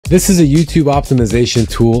This is a YouTube optimization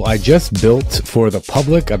tool I just built for the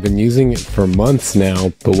public. I've been using it for months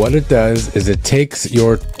now, but what it does is it takes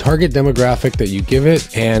your target demographic that you give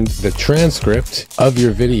it and the transcript of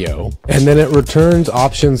your video, and then it returns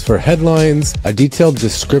options for headlines, a detailed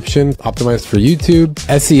description optimized for YouTube,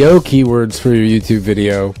 SEO keywords for your YouTube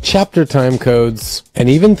video, chapter time codes, and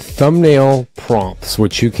even thumbnail prompts,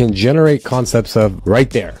 which you can generate concepts of right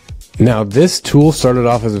there. Now, this tool started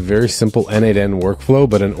off as a very simple N8N workflow,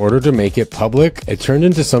 but in order to make it public, it turned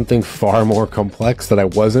into something far more complex that I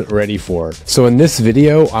wasn't ready for. So in this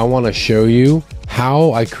video, I want to show you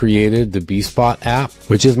how I created the BeSpot app,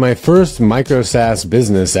 which is my first micro SaaS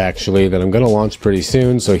business actually that I'm going to launch pretty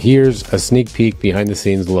soon. So here's a sneak peek behind the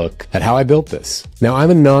scenes look at how I built this. Now,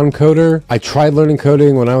 I'm a non-coder. I tried learning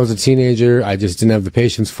coding when I was a teenager. I just didn't have the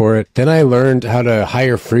patience for it. Then I learned how to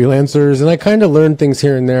hire freelancers, and I kind of learned things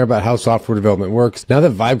here and there about how software development works. Now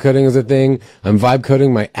that vibe coding is a thing, I'm vibe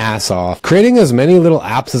coding my ass off, creating as many little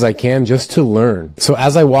apps as I can just to learn. So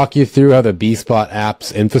as I walk you through how the BeSpot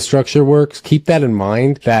app's infrastructure works, keep that in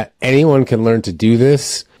mind that anyone can learn to do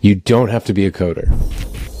this. You don't have to be a coder.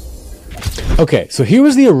 Okay, so here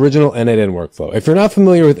was the original N8N workflow. If you're not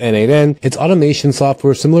familiar with N8N, it's automation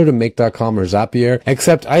software similar to Make.com or Zapier,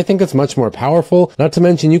 except I think it's much more powerful. Not to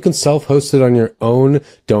mention you can self-host it on your own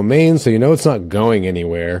domain, so you know it's not going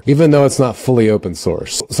anywhere, even though it's not fully open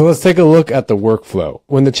source. So let's take a look at the workflow.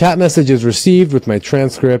 When the chat message is received with my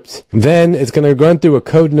transcript, then it's going to run through a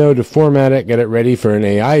code node to format it, get it ready for an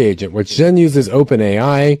AI agent, which then uses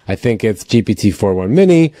OpenAI, I think it's GPT-4.1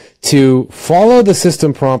 Mini, to follow the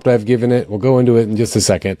system prompt I've given it. We'll go into it in just a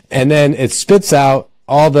second. And then it spits out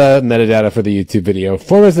all the metadata for the YouTube video,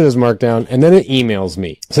 formats it as Markdown, and then it emails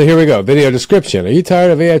me. So here we go. Video description. Are you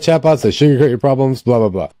tired of AI chatbots that sugarcoat your problems? Blah, blah,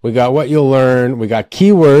 blah. We got what you'll learn. We got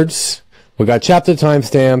keywords. We got chapter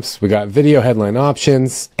timestamps. We got video headline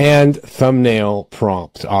options and thumbnail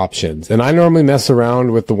prompt options. And I normally mess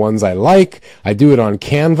around with the ones I like. I do it on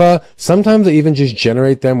Canva. Sometimes I even just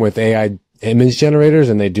generate them with AI image generators,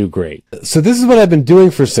 and they do great. So this is what I've been doing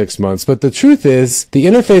for 6 months, but the truth is the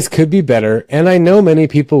interface could be better, and I know many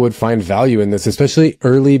people would find value in this, especially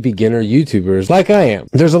early beginner YouTubers like I am.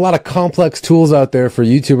 There's a lot of complex tools out there for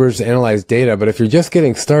YouTubers to analyze data, but if you're just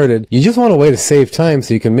getting started, you just want a way to save time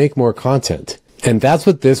so you can make more content. And that's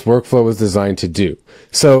what this workflow was designed to do.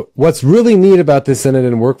 So what's really neat about this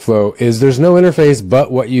N8N workflow is there's no interface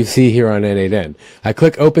but what you see here on N8N. I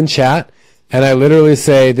click open chat, and I literally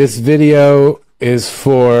say, this video is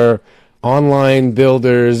for online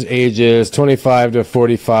builders ages 25 to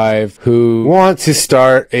 45 who want to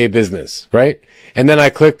start a business, right? And then I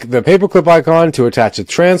click the paperclip icon to attach a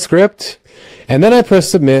transcript, and then I press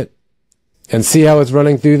submit, and see how it's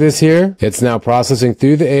running through this here? It's now processing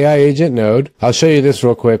through the AI agent node. I'll show you this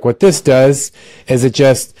real quick. What this does is it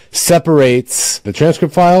just separates the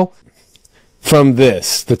transcript file from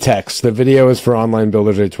this, the text. The video is for online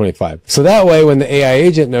builders age 25. So that way, when the AI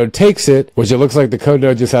agent node takes it, which it looks like the code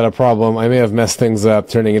node just had a problem, I may have messed things up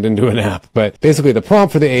turning it into an app, but basically the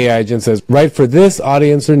prompt for the AI agent says, write for this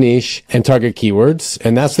audience or niche and target keywords,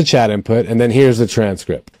 and that's the chat input, and then here's the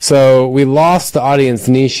transcript. So we lost the audience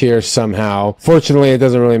niche here somehow. Fortunately, it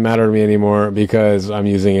doesn't really matter to me anymore because I'm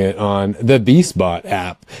using it on the BeSpot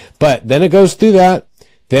app. But then it goes through that,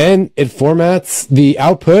 then it formats the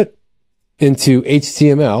output into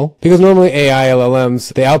HTML, because normally AI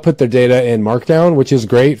LLMs, they output their data in Markdown, which is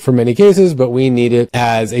great for many cases, but we need it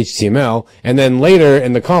as HTML. And then later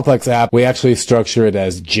in the complex app, we actually structure it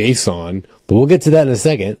as JSON, but we'll get to that in a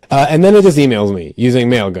second. And then it just emails me using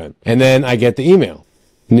Mailgun. And then I get the email.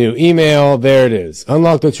 New email, there it is.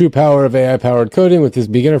 Unlock the true power of AI-powered coding with this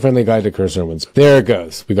beginner-friendly guide to cursor wins. There it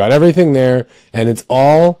goes. We got everything there, and it's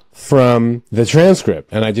all from the transcript.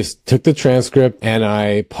 And I just took the transcript and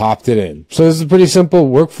I popped it in. So this is a pretty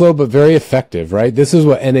simple workflow, but very effective, right? This is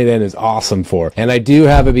what N8N is awesome for. And I do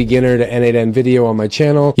have a beginner to N8N video on my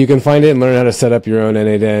channel. You can find it and learn how to set up your own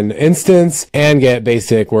N8N instance and get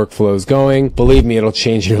basic workflows going. Believe me, it'll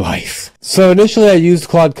change your life. So initially I used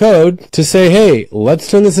Claude Code to say, hey,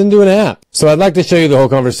 let's turn this into an app. So I'd like to show you the whole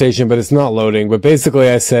conversation, but it's not loading. But basically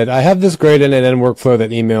I said, I have this great N8N workflow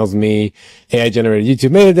that emails me AI generated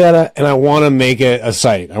YouTube metadata, and I want to make it a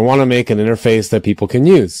site. I want to make an interface that people can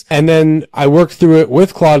use. And then I worked through it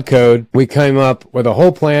with Claude Code. We came up with a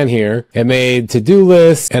whole plan here. It made to-do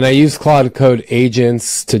lists, and I used Claude Code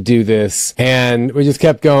agents to do this. And we just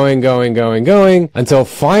kept going until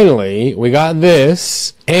finally we got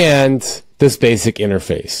this and this basic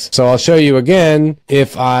interface. So I'll show you again.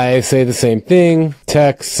 If I say the same thing,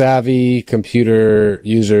 tech savvy computer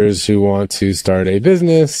users who want to start a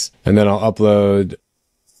business, and then I'll upload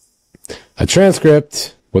a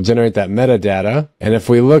transcript, We'll generate that metadata. And if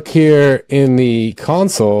we look here in the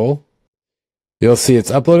console, you'll see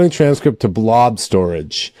it's uploading transcript to blob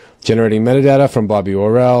storage, generating metadata from blob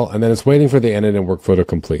URL, and then it's waiting for the end-to-end workflow to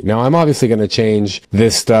complete. Now, I'm obviously going to change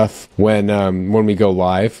this stuff when we go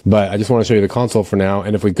live, but I just want to show you the console for now.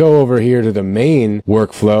 And if we go over here to the main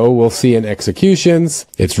workflow, we'll see in executions,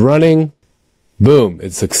 it's running. Boom,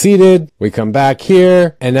 it succeeded. We come back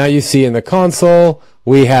here, and now you see in the console,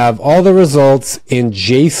 we have all the results in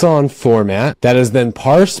JSON format that is then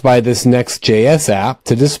parsed by this Next.js app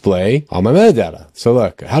to display all my metadata. So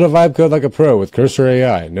look, how to vibe code like a pro with Cursor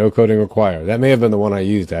AI, no coding required. That may have been the one I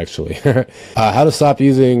used actually. How to stop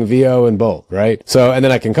using VO and Bolt, right? So, and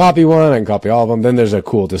then I can copy one, I can copy all of them. Then there's a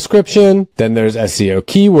cool description. Then there's SEO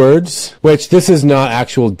keywords, which this is not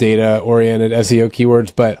actual data oriented SEO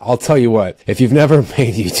keywords, but I'll tell you what, if you've never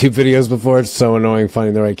made YouTube videos before, it's so annoying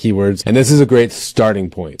finding the right keywords. And this is a great starting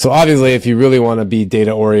point. So obviously, if you really want to be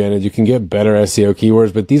data oriented, you can get better SEO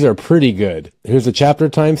keywords, but these are pretty good. Here's the chapter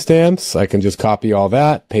timestamps. I can just copy all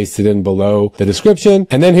that, paste it in below the description.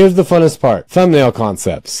 And then here's the funnest part, thumbnail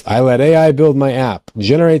concepts. I let AI build my app,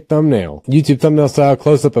 generate thumbnail, YouTube thumbnail style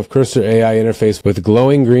close-up of Cursor AI interface with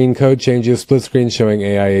glowing green code changes, split screen showing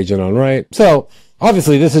AI agent on right. So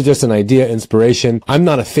obviously, this is just an idea, inspiration. I'm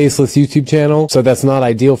not a faceless YouTube channel, so that's not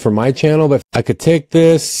ideal for my channel, but I could take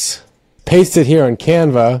this, paste it here on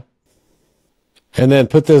Canva, and then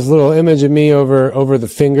put this little image of me over the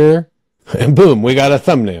finger, and boom, we got a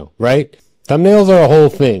thumbnail, right? Thumbnails are a whole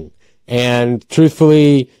thing. And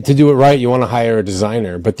truthfully, to do it right, you want to hire a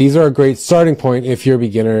designer. But these are a great starting point if you're a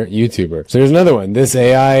beginner YouTuber. So here's another one. This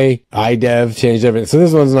AI, iDev changed everything. So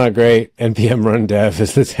this one's not great. NPM run dev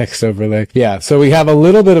is the text overlay. Yeah, so we have a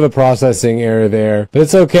little bit of a processing error there, but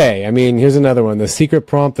it's okay. I mean, here's another one. The secret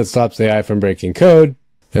prompt that stops AI from breaking code.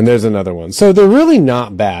 And there's another one. So they're really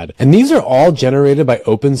not bad. And these are all generated by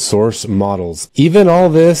open source models. Even all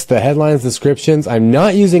this, the headlines, descriptions, I'm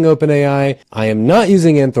not using OpenAI. I am not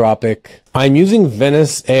using Anthropic. I'm using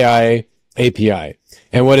Venice AI API.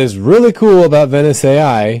 And what is really cool about Venice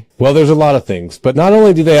AI, well, there's a lot of things, but not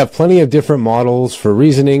only do they have plenty of different models for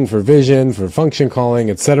reasoning, for vision, for function calling,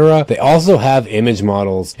 etc., they also have image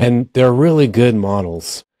models, and they're really good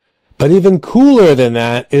models. But even cooler than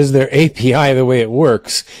that is their API, the way it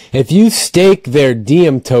works. If you stake their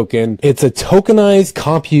Diem token, it's a tokenized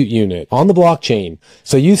compute unit on the blockchain.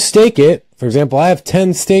 So you stake it. For example, I have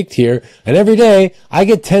 10 staked here, and every day I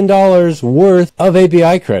get $10 worth of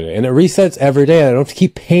API credit, and it resets every day, and I don't have to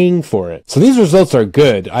keep paying for it. So these results are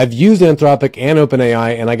good. I've used Anthropic and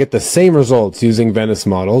OpenAI, and I get the same results using Venice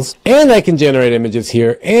models, and I can generate images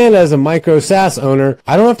here, and as a micro SaaS owner,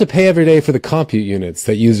 I don't have to pay every day for the compute units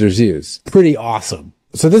that users use. Pretty awesome.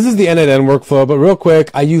 So this is the end-to-end workflow, but real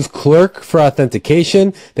quick, I use Clerk for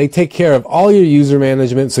authentication. They take care of all your user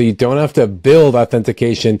management, so you don't have to build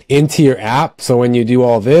authentication into your app. So when you do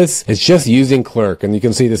all this, it's just using Clerk, and you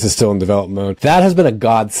can see this is still in development mode. That has been a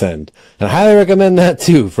godsend, and I highly recommend that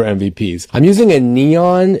too for MVPs. I'm using a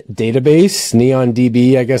Neon database,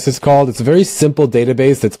 NeonDB, I guess it's called. It's a very simple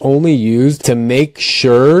database that's only used to make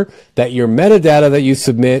sure that your metadata that you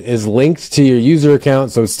submit is linked to your user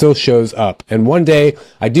account, so it still shows up. And one day,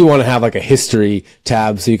 I do want to have like a history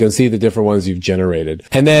tab so you can see the different ones you've generated.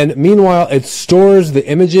 And then meanwhile, it stores the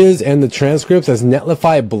images and the transcripts as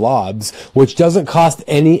Netlify Blobs, which doesn't cost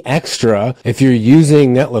any extra if you're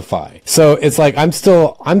using Netlify. So it's like, I'm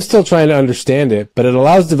still trying to understand it, but it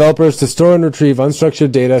allows developers to store and retrieve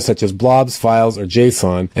unstructured data such as blobs, files, or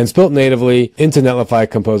JSON, and it's built natively into Netlify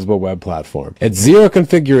composable web platform. It's zero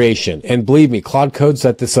configuration. And believe me, Claude Code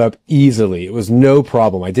set this up easily. It was no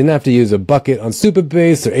problem. I didn't have to use a bucket on Supabase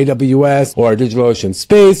or AWS or DigitalOcean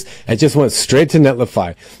Space. It just went straight to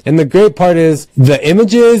Netlify. And the great part is the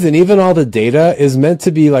images and even all the data is meant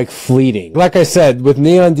to be like fleeting. Like I said, with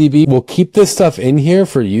NeonDB, we'll keep this stuff in here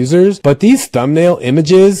for users, but these thumbnail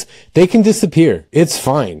images, they can disappear. It's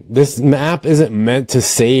fine. This map isn't meant to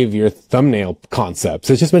save your thumbnail concepts.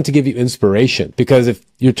 It's just meant to give you inspiration, because if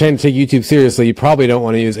you're trying to take YouTube seriously, you probably don't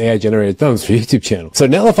want to use AI-generated thumbs for your YouTube channel. So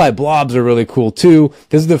Netlify Blobs are really cool too.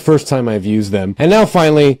 This is the first time I've used them. And now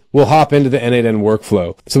finally, we'll hop into the end-to-end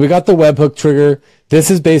workflow. So we got the webhook trigger.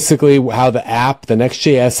 This is basically how the app, the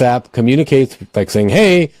Next.js app, communicates, like saying,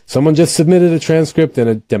 hey, someone just submitted a transcript and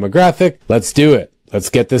a demographic. Let's do it.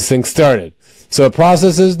 Let's get this thing started. So it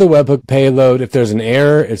processes the webhook payload. If there's an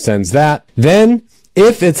error, it sends that. Then,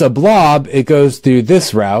 if it's a blob, it goes through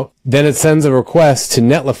this route. Then it sends a request to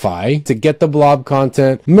Netlify to get the blob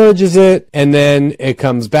content, merges it, and then it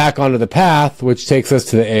comes back onto the path, which takes us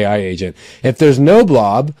to the AI agent. If there's no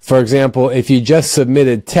blob, for example, if you just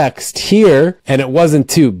submitted text here and it wasn't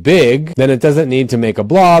too big, then it doesn't need to make a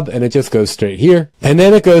blob and it just goes straight here. And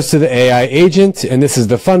then it goes to the AI agent, and this is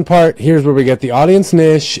the fun part. Here's where we get the audience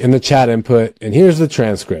niche and the chat input, and here's the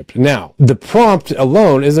transcript. Now, the prompt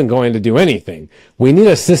alone isn't going to do anything. We need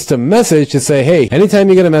a system message to say, hey, anytime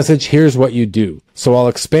you get a message, here's what you do. So I'll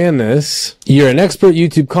expand this. You're an expert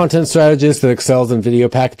YouTube content strategist that excels in video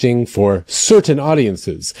packaging for certain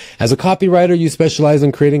audiences. As a copywriter, you specialize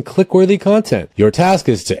in creating click-worthy content. Your task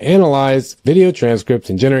is to analyze video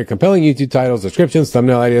transcripts and generate compelling YouTube titles, descriptions,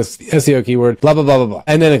 thumbnail ideas, SEO keyword, blah, blah, blah, blah, blah.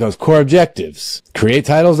 And then it goes core objectives. Create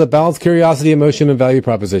titles that balance curiosity, emotion, and value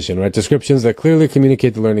proposition. Write descriptions that clearly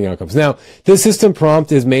communicate the learning outcomes. Now, this system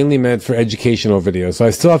prompt is mainly meant for educational videos. So I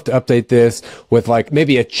still have to update this with like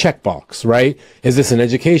maybe a checkbox, right? Is this an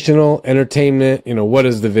educational, entertainment? What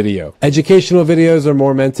is the video? Educational videos are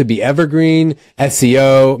more meant to be evergreen.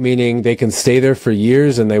 SEO, meaning they can stay there for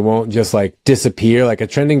years and they won't just like disappear. Like a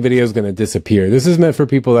trending video is going to disappear. This is meant for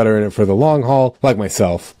people that are in it for the long haul, like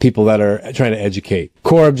myself, people that are trying to educate.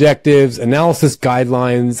 Core objectives, analysis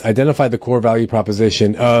guidelines, identify the core value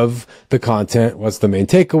proposition of the content. What's the main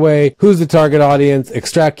takeaway? Who's the target audience?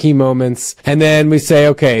 Extract key moments. And then we say,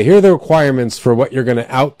 okay, here are the requirements for what you're going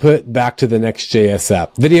to output back to the Next.js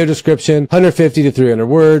app. Video description, 150 to 300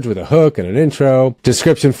 words with a hook and an intro.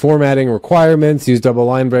 Description formatting requirements, use double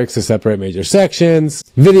line breaks to separate major sections.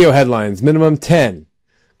 Video headlines, minimum 10.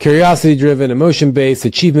 Curiosity-driven, emotion-based,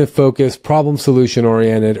 achievement-focused,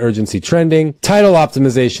 problem-solution-oriented, urgency trending. Title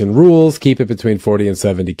optimization rules, keep it between 40 and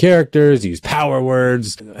 70 characters, use power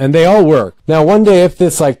words, and they all work. Now, one day if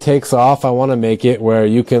this like takes off, I want to make it where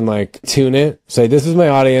you can like tune it, say this is my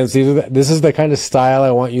audience, this is the kind of style I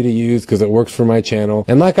want you to use because it works for my channel.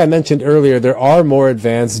 And like I mentioned earlier, there are more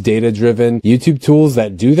advanced data-driven YouTube tools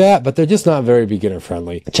that do that, but they're just not very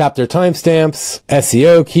beginner-friendly. Chapter timestamps,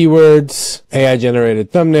 SEO keywords,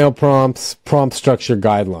 AI-generated thumbnails, prompts, prompt structure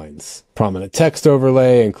guidelines. Prominent text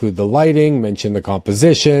overlay, include the lighting, mention the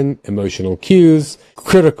composition, emotional cues,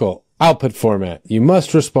 critical output format. You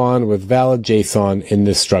must respond with valid JSON in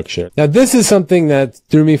this structure. Now, this is something that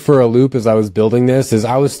threw me for a loop as I was building this, is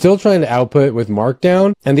I was still trying to output with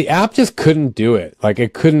Markdown, and the app just couldn't do it. Like,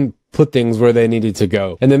 it couldn't put things where they needed to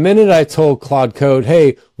go. And the minute I told Claude Code,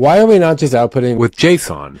 hey, why are we not just outputting with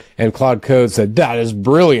JSON? And Claude Code said, that is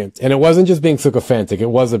brilliant. And it wasn't just being sycophantic. It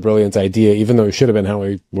was a brilliant idea, even though it should have been how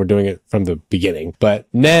we were doing it from the beginning. But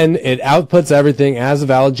then it outputs everything as a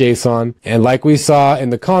valid JSON. And like we saw in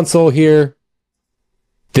the console here,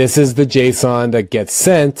 this is the JSON that gets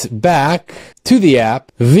sent back to the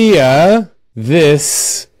app via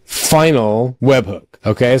this final webhook.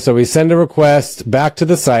 Okay, so we send a request back to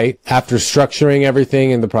the site after structuring everything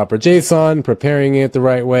in the proper JSON, preparing it the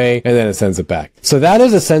right way, and then it sends it back. So that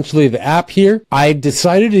is essentially the app here. I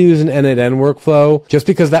decided to use an end-to-end workflow just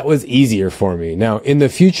because that was easier for me. Now, in the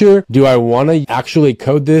future, do I want to actually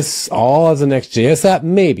code this all as a Next.js app?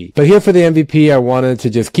 Maybe. But here for the MVP, I wanted to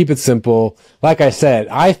just keep it simple. Like I said,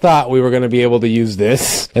 I thought we were going to be able to use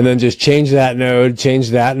this and then just change that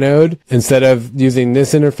node instead of using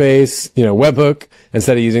this interface, webhook.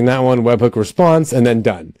 Instead of using that one, webhook response, and then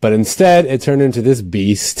done. But instead, it turned into this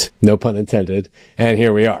beast, no pun intended, and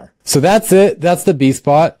here we are. So that's it. That's the B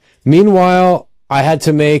spot. Meanwhile, I had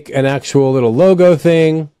to make an actual little logo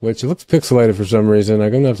thing, which looks pixelated for some reason.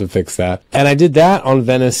 I'm going to have to fix that. And I did that on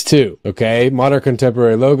Venice too. Okay. Modern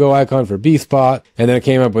contemporary logo icon for B spot. And then I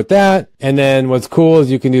came up with that. And then what's cool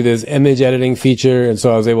is you can do this image editing feature. And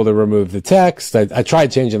so I was able to remove the text. I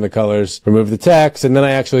tried changing the colors, remove the text. And then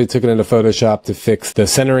I actually took it into Photoshop to fix the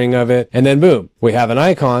centering of it. And then boom, we have an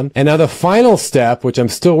icon. And now the final step, which I'm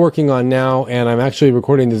still working on now, and I'm actually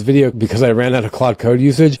recording this video because I ran out of Claude Code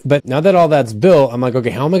usage. But now that all that's built, I'm like, okay,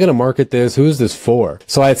 how am I going to market this? Who is this for?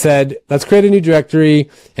 So I said, let's create a new directory,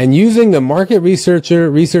 and using the market researcher,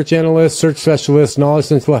 research analyst, search specialist, knowledge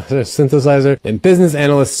synthesizer, and business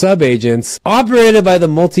analyst sub-agents operated by the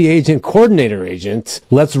multi-agent coordinator agent,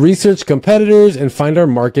 let's research competitors and find our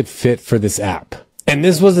market fit for this app. And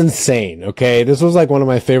this was insane, okay? This was like one of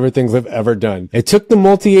my favorite things I've ever done. It took the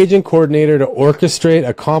multi-agent coordinator to orchestrate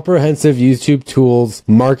a comprehensive YouTube tools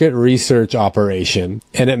market research operation.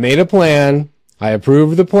 And it made a plan. I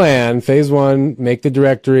approved the plan. Phase 1, make the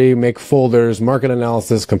directory, make folders, market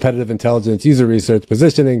analysis, competitive intelligence, user research,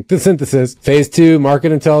 positioning, the synthesis. Phase 2,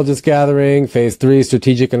 market intelligence gathering. Phase 3,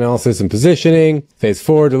 strategic analysis and positioning. Phase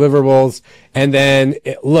 4, deliverables. And then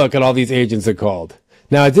look at all these agents it called.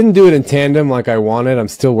 Now, I didn't do it in tandem like I wanted. I'm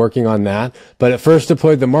still working on that. But at first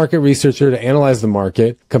deployed the market researcher to analyze the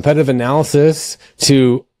market, competitive analysis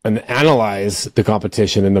to analyze the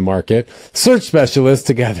competition in the market, search specialists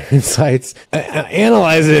to gather insights,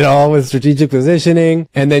 analyze it all with strategic positioning,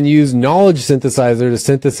 and then use knowledge synthesizer to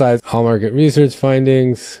synthesize all market research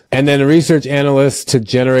findings, and then a research analyst to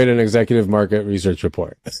generate an executive market research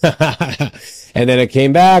report. And then it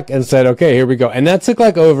came back and said, okay, here we go. And that took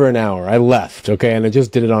like over an hour. I left, okay, and it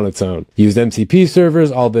just did it on its own. Used MCP servers,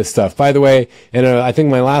 all this stuff. By the way, in I think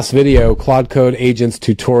my last video, Claude Code Agents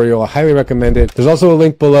tutorial, I highly recommend it. There's also a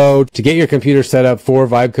link below to get your computer set up for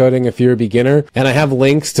vibe coding if you're a beginner. And I have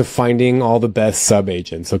links to finding all the best sub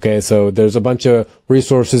agents, okay? So there's a bunch of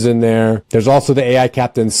resources in there. There's also the AI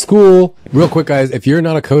Captain School. Real quick, guys, if you're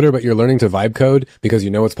not a coder, but you're learning to vibe code because you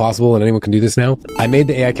know it's possible and anyone can do this now, I made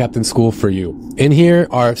the AI Captain School for you. In here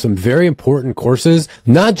are some very important courses,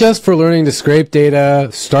 not just for learning to scrape data,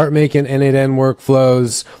 start making N8N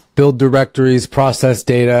workflows, build directories, process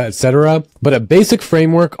data, etc., but a basic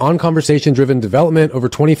framework on conversation-driven development, over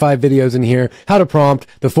 25 videos in here, how to prompt,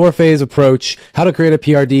 the 4-phase approach, how to create a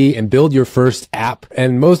PRD and build your first app,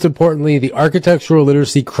 and most importantly, the architectural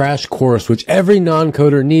literacy crash course, which every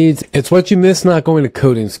non-coder needs. It's what you miss not going to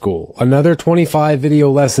coding school. Another 25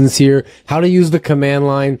 video lessons here, how to use the command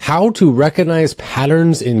line, how to recognize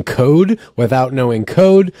patterns in code without knowing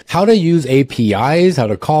code, how to use APIs, how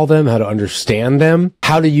to call them, how to understand them,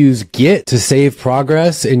 how to use Git to save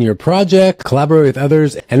progress in your project, collaborate with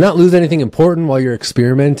others, and not lose anything important while you're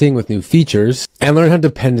experimenting with new features, and learn how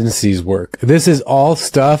dependencies work. This is all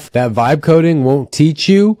stuff that vibe coding won't teach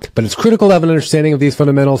you, but it's critical to have an understanding of these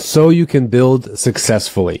fundamentals so you can build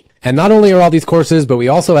successfully. And not only are all these courses, but we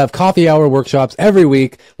also have coffee hour workshops every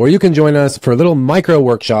week where you can join us for little micro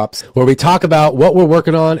workshops where we talk about what we're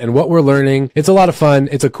working on and what we're learning. It's a lot of fun.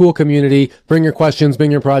 It's a cool community. Bring your questions,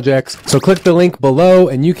 bring your projects. So click the link below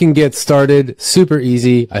and you can get started super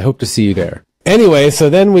easy. I hope to see you there. Anyway,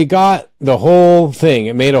 so then we got the whole thing.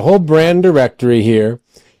 It made a whole brand directory here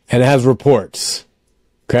and it has reports.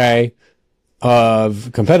 Okay.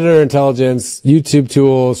 Of competitor intelligence, YouTube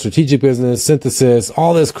tools, strategic business, synthesis,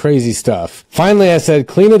 all this crazy stuff. Finally, I said,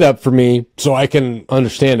 clean it up for me so I can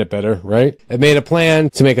understand it better, right? I made a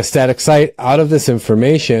plan to make a static site out of this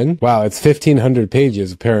information. Wow, it's 1,500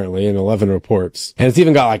 pages apparently and 11 reports. And it's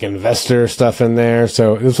even got like investor stuff in there.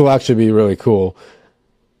 So this will actually be really cool.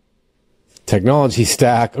 Technology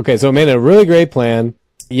stack. Okay, so I made a really great plan.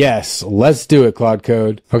 Yes, let's do it, Claude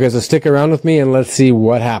Code. Okay, so stick around with me and let's see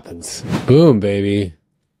what happens. Boom, baby.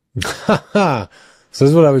 So this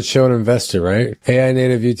is what I would show an investor, right? AI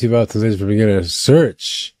native YouTube optimization for beginners.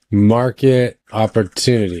 Search. Market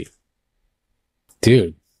opportunity.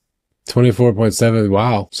 Dude. 24.7.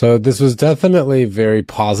 Wow. So this was definitely very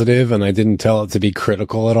positive and I didn't tell it to be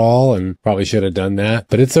critical at all and probably should have done that.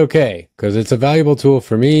 But it's okay because it's a valuable tool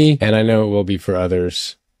for me and I know it will be for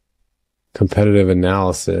others. Competitive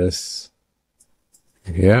analysis.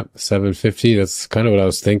 Yep, 750. That's kind of what I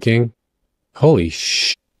was thinking. Holy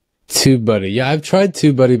sh! TubeBuddy. Yeah, I've tried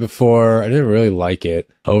TubeBuddy before. I didn't really like it.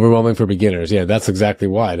 Overwhelming for beginners. Yeah, that's exactly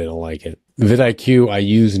why I didn't like it. vidIQ I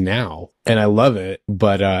use now and I love it,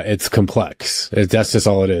 but it's complex. That's just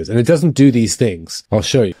all it is. And it doesn't do these things. I'll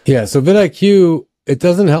show you. Yeah, so vidIQ, it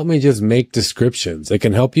doesn't help me just make descriptions. It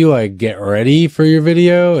can help you like get ready for your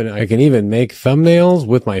video. And I can even make thumbnails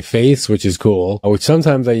with my face, which is cool, which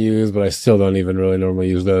sometimes I use, but I still don't even really normally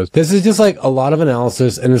use those. This is just like a lot of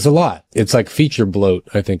analysis and it's a lot. It's like feature bloat,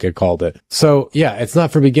 I think I called it. So yeah, it's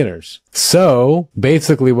not for beginners. So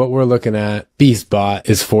basically what we're looking at, BeastBot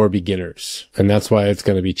is for beginners. And that's why it's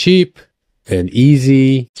going to be cheap and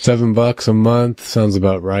easy. $7 a month sounds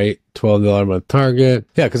about right. $12 a month target.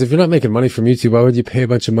 Yeah, because if you're not making money from YouTube, why would you pay a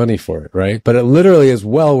bunch of money for it, right? But it literally is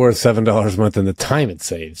well worth $7 a month in the time it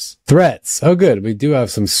saves. Threats. Oh, good. We do have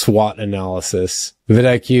some SWOT analysis.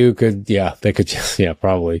 vidIQ could, yeah, they could just, yeah,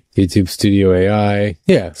 probably. YouTube Studio AI.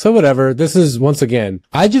 Yeah, so whatever. This is, once again,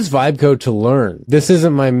 I just vibe code to learn. This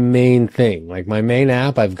isn't my main thing. Like my main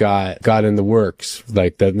app I've got in the works,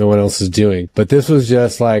 like that no one else is doing. But this was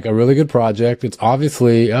just like a really good project. It's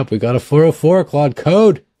obviously up. We got a 404 Claude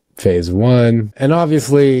Code. Phase 1. And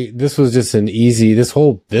obviously this was just an easy, this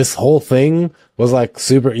whole thing was like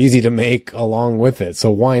super easy to make along with it.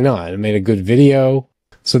 So why not? I made a good video.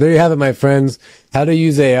 So there you have it, my friends. How to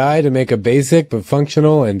use AI to make a basic but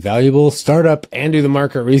functional and valuable startup and do the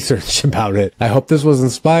market research about it. I hope this was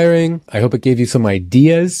inspiring. I hope it gave you some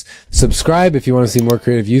ideas. Subscribe if you want to see more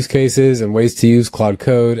creative use cases and ways to use Claude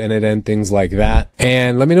Code, N8N, things like that.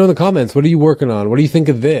 And let me know in the comments, what are you working on? What do you think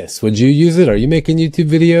of this? Would you use it? Are you making YouTube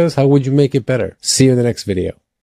videos? How would you make it better? See you in the next video.